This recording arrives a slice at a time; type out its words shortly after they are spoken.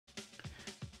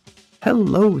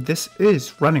Hello, this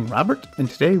is Running Robert, and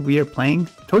today we are playing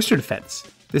Toaster Defense.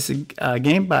 This is a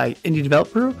game by indie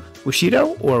developer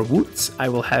Wushido, or Woots. I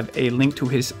will have a link to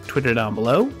his Twitter down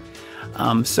below.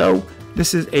 So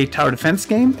this is a tower defense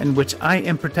game in which I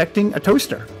am protecting a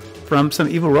toaster from some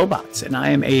evil robots, and I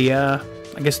am a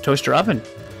toaster oven.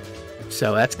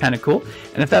 So that's kind of cool.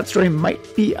 And if that story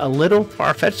might be a little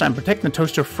far-fetched, I'm protecting the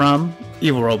toaster from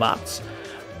evil robots.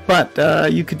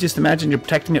 But you could just imagine you're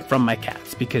protecting it from my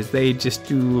cats, because they just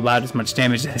do about as much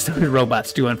damage as those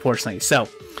robots do, unfortunately. So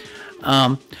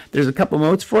there's a couple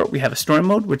modes for it. We have a story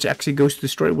mode, which actually goes to the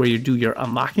story where you do your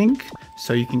unlocking.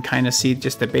 So you can kind of see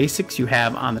just the basics you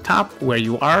have on the top, where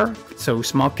you are. So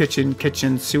small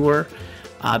kitchen, sewer,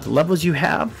 the levels you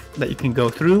have that you can go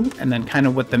through, and then kind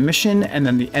of what the mission and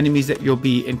then the enemies that you'll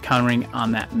be encountering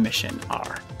on that mission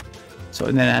are. So,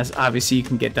 and then as obviously you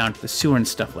can get down to the sewer and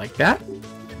stuff like that.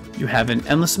 You have an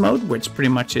endless mode, which pretty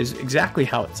much is exactly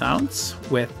how it sounds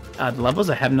with the levels.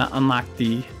 I have not unlocked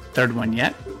the third one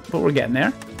yet, but we're getting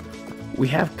there. We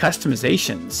have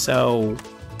customizations. So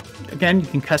again, you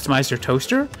can customize your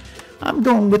toaster. I'm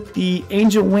going with the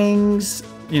angel wings,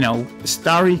 you know,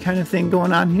 starry kind of thing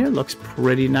going on here. Looks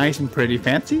pretty nice and pretty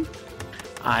fancy.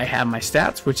 I have my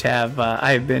stats, which have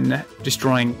I have been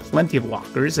destroying plenty of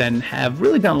walkers and have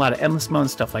really done a lot of endless mode and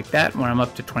stuff like that. When I'm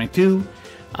up to 22.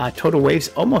 Total waves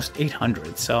almost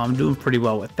 800, so I'm doing pretty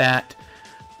well with that.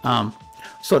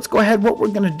 So let's go ahead. What we're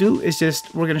going to do is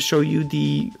we're going to show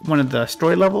you one of the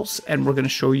story levels, and we're going to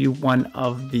show you one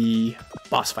of the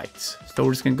boss fights. So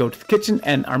we're just going to go to the kitchen,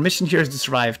 and our mission here is to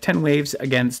survive 10 waves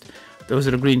against those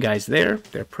little green guys there.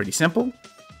 They're pretty simple.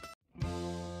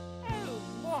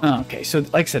 Okay, so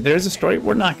like I said, there's a story.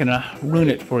 We're not going to ruin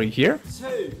it for you here.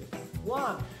 2,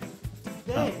 1.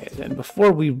 Okay, then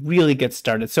before we really get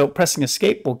started, so pressing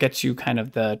escape will get you kind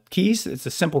of the keys. It's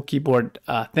a simple keyboard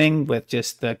thing with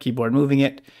just the keyboard moving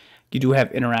it. You do have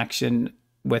interaction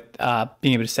with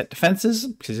being able to set defenses,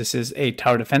 because this is a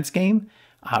tower defense game.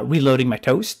 Reloading my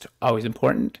toast, always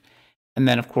important. And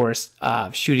then, of course,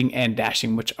 shooting and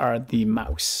dashing, which are the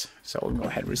mouse. So we'll go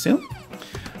ahead and resume.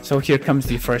 So here comes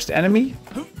the first enemy.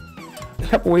 A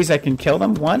couple ways I can kill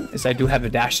them. One is I do have a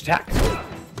dash attack.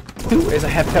 Two is I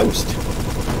have toast.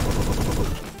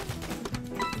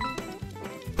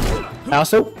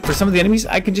 Also, for some of the enemies,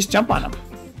 I can just jump on them.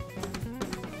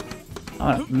 I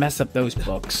want to mess up those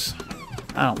books.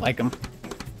 I don't like them.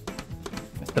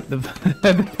 Messed up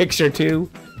the picture too.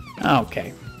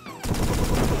 Okay.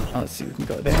 Well, let's see if we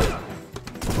can go there.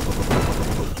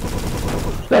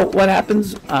 So what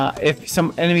happens if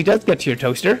some enemy does get to your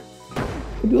toaster?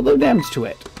 You do a little damage to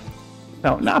it.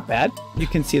 So not bad. You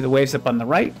can see the waves up on the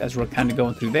right as we're kind of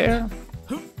going through there.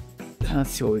 Let's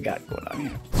see what we got going on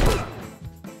here.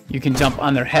 You can jump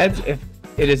on their heads if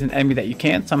it is an enemy that you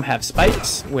can. Some have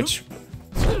spikes, which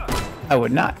I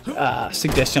would not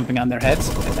suggest jumping on their heads.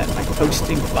 And then my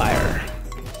toasting fire.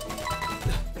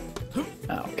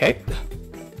 Okay.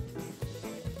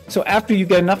 So after you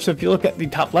get enough, so if you look at the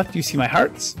top left, you see my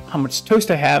hearts, how much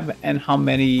toast I have, and how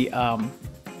many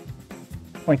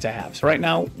points I have. So right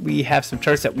now we have some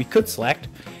charts that we could select,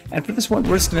 and for this one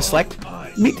we're just going to select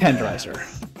meat tenderizer.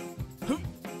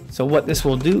 So what this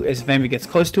will do is if enemy gets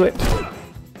close to it,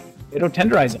 it'll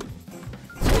tenderize them.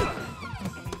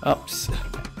 Oops.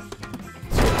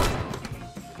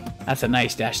 That's a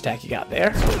nice dash attack you got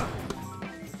there.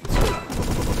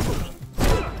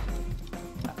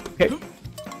 Okay.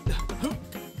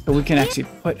 So we can actually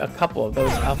put a couple of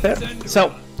those out there.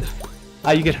 So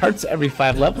you get hearts every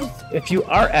 5 levels. If you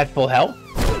are at full health,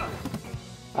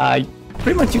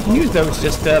 pretty much you can use those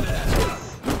just to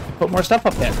put more stuff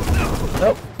up there.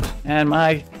 So, and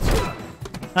my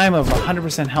time of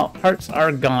 100% health hearts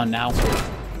are gone now.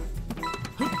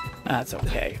 That's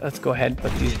okay. Let's go ahead and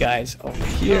put these guys over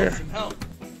here.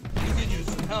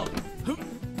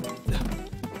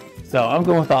 So I'm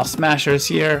going with all smashers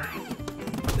here.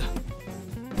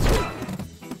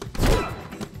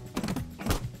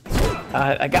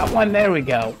 I got one. There we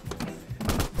go.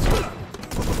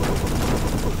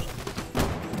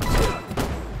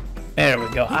 There we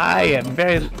go. I am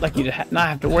very lucky to not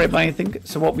have to worry about anything.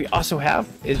 So what we also have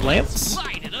is lamps.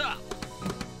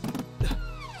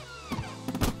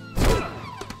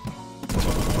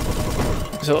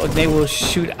 So they will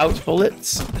shoot out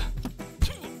bullets,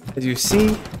 as you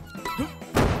see.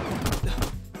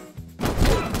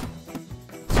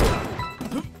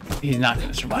 He's not going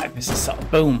to survive. This is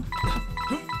solid. Boom.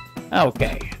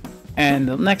 Okay. And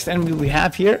the next enemy we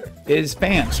have here is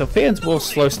fans. So fans will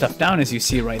slow stuff down, as you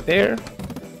see right there.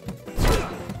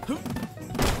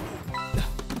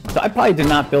 So I probably did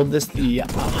not build this the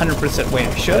 100% way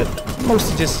I should.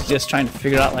 mostly just trying to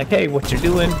figure out like, hey, what you're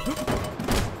doing.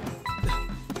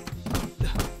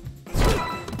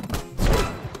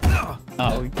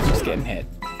 Oh, he keeps getting hit.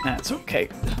 That's okay.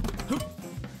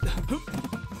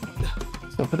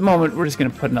 So for the moment, we're just gonna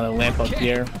put another lamp up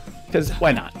here, because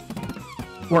why not?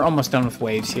 We're almost done with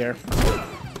waves here.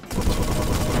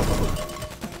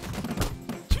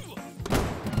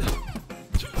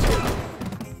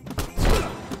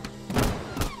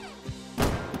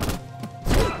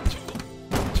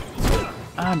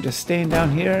 I'm just staying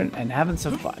down here and having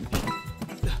some fun.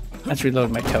 Let's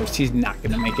reload my toast. He's not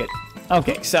gonna make it.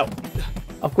 Okay, so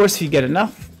of course if you get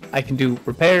enough, I can do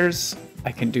repairs,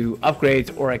 I can do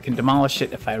upgrades, or I can demolish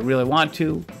it if I really want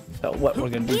to. So what we're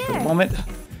gonna do for the moment,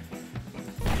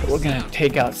 we're gonna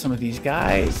take out some of these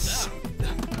guys.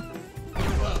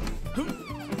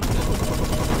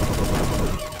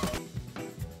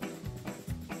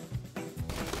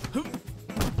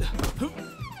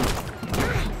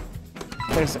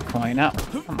 There's a coin out.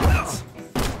 Come on.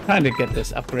 Trying to get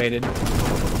this upgraded.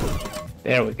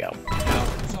 There we go.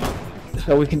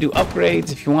 So we can do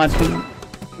upgrades if you want to.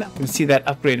 Not going to see that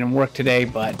upgrade and work today,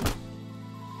 but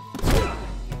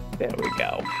there we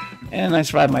go. And I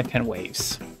survived my 10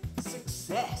 waves.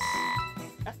 Success.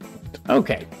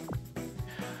 Okay.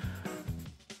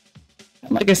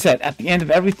 And like I said, at the end of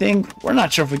everything, we're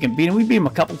not sure if we can beat him. We beat him a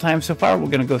couple times so far.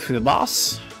 We're going to go through the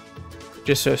boss,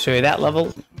 just to show you that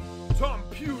level.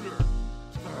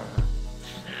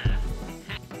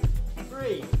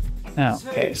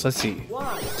 Okay, so let's see.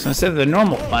 So instead of the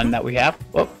normal fun that we have,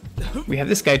 oh, we have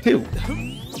this guy too.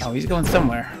 Oh, he's going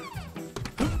somewhere.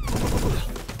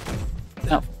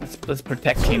 Oh, let's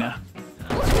protect Tina.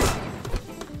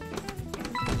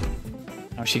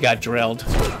 Oh, she got drilled.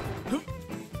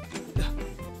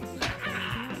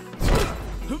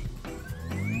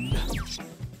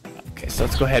 Okay, so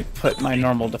let's go ahead and put my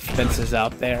normal defenses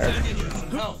out there.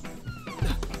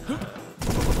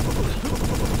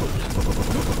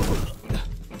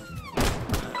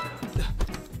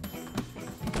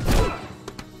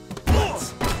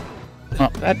 Oh,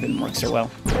 that didn't work so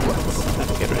well.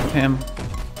 Let's get rid of him.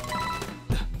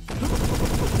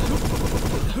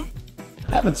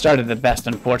 I haven't started the best,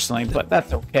 unfortunately, but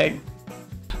that's okay.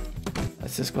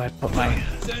 Let's just go ahead and put my...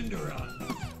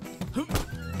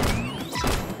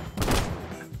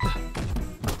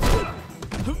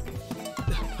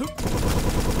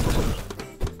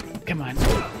 Come on.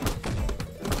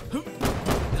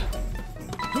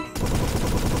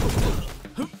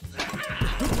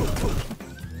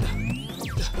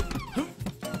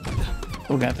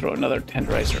 We're gonna throw another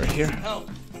tenderizer here.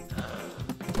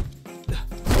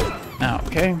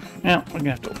 Okay, now we're gonna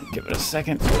have to give it a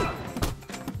second.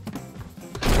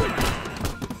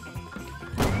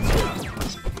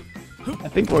 I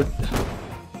think we're...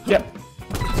 Yep.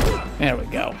 There we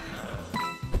go.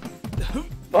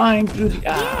 Flying through the...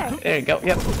 Ah, there you go.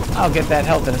 Yep. I'll get that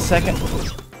health in a second.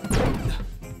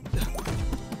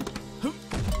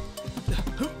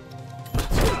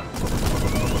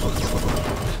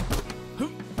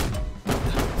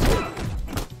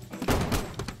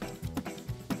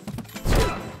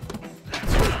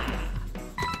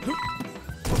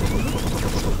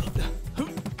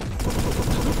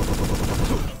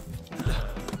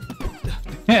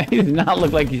 He does not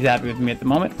look like he's happy with me at the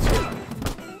moment.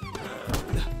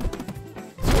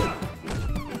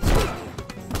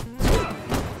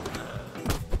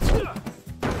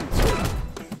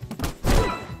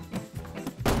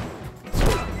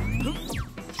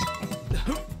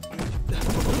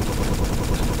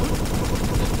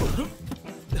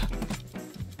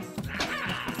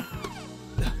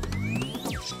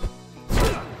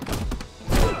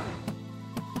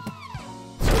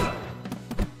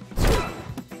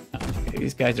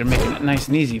 These guys are making it nice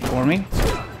and easy for me.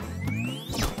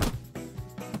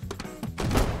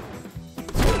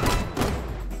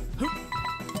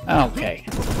 Okay.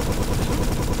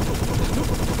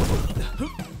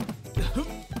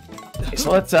 Okay,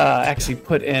 so let's actually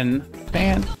put in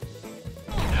fan.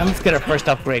 And let's get our first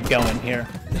upgrade going here.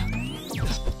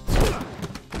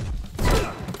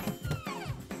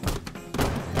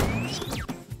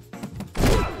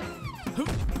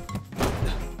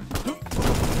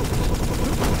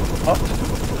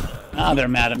 Oh, now they're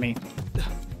mad at me.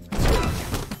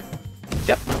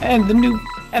 Yep, and the new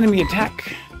enemy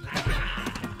attack.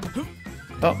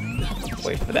 Oh,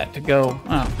 wait for that to go.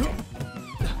 Oh, okay.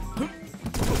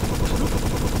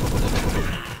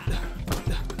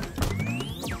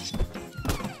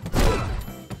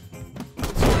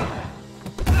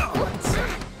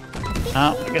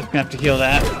 Oh, I guess we're gonna have to heal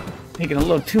that. Taking a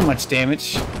little too much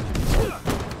damage.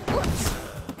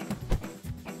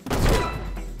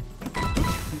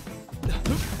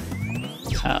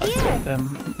 Let's get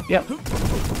them. Yep.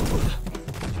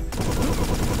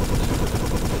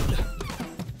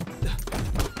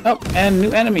 Oh, and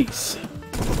new enemies.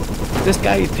 This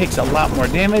guy takes a lot more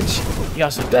damage. He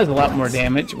also does a lot more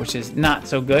damage, which is not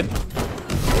so good.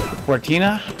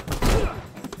 Fortina.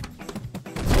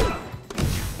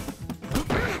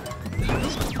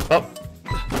 Oh.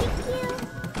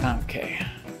 Okay.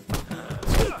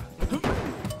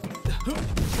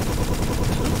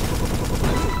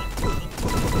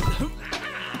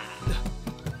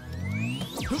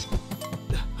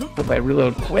 Hope I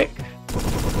reload quick.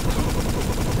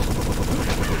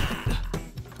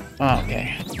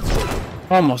 Okay.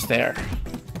 Almost there.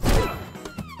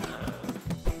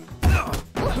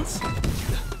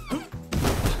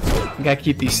 We gotta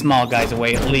keep these small guys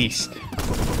away at least.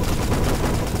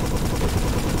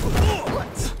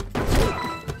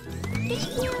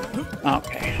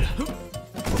 Okay.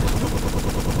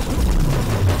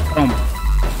 Boom.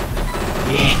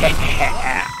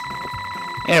 Yeah.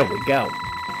 There we go.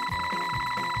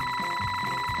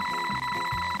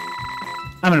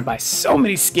 I'm gonna buy so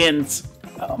many skins.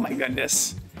 Oh my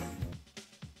goodness.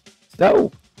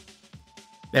 So,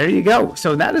 there you go.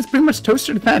 So that is pretty much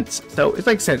Toaster Defense. So it's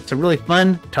like I said, it's a really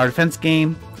fun tower defense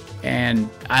game, and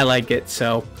I like it.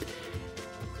 So,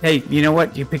 hey, you know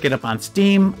what? You pick it up on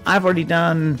Steam. I've already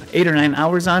done 8 or 9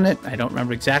 hours on it. I don't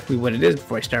remember exactly what it is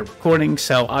before I start recording.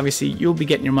 So obviously you'll be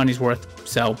getting your money's worth.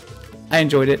 So I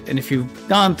enjoyed it. And if you've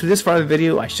gone through this far of the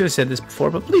video, I should have said this before,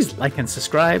 but please like and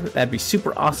subscribe. That'd be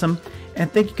super awesome. And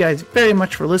thank you guys very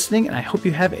much for listening, and I hope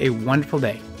you have a wonderful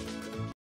day.